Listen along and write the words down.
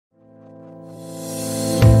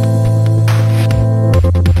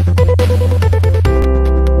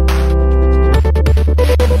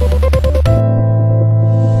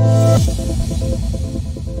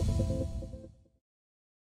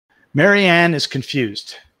Marianne is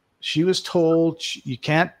confused. She was told you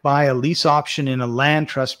can't buy a lease option in a land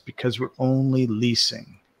trust because we're only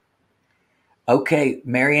leasing. Okay,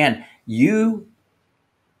 Marianne, you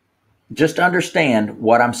just understand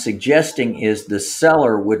what I'm suggesting is the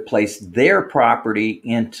seller would place their property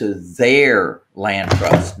into their land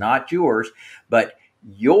trust, not yours, but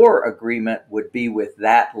your agreement would be with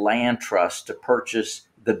that land trust to purchase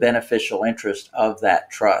the beneficial interest of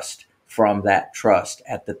that trust from that trust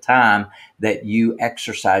at the time that you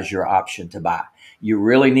exercise your option to buy. You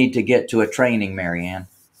really need to get to a training, Marianne.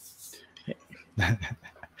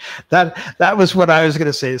 That was what I was going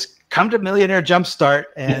to say is come to Millionaire Jumpstart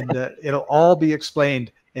and it'll all be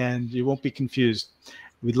explained and you won't be confused.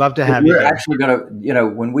 We'd love to have you We're there. actually going to,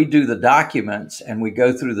 when we do the documents and we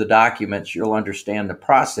go through the documents, you'll understand the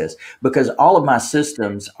process because all of my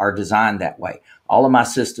systems are designed that way. All of my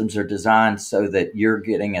systems are designed so that you're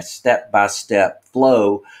getting a step-by-step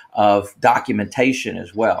flow of documentation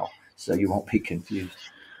as well. So you won't be confused.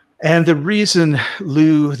 And the reason,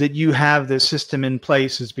 Lou, that you have this system in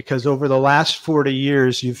place is because over the last 40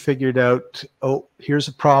 years, you've figured out, oh, here's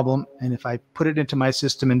a problem. And if I put it into my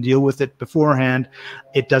system and deal with it beforehand,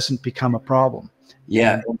 it doesn't become a problem.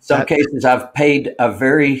 Yeah. In some cases, I've paid a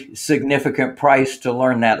very significant price to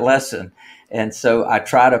learn that lesson. And so I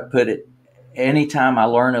try to put it, anytime I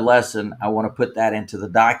learn a lesson, I want to put that into the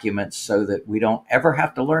documents so that we don't ever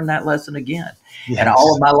have to learn that lesson again. Yes. And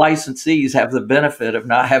all of my licensees have the benefit of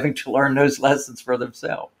not having to learn those lessons for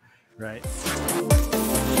themselves. Right.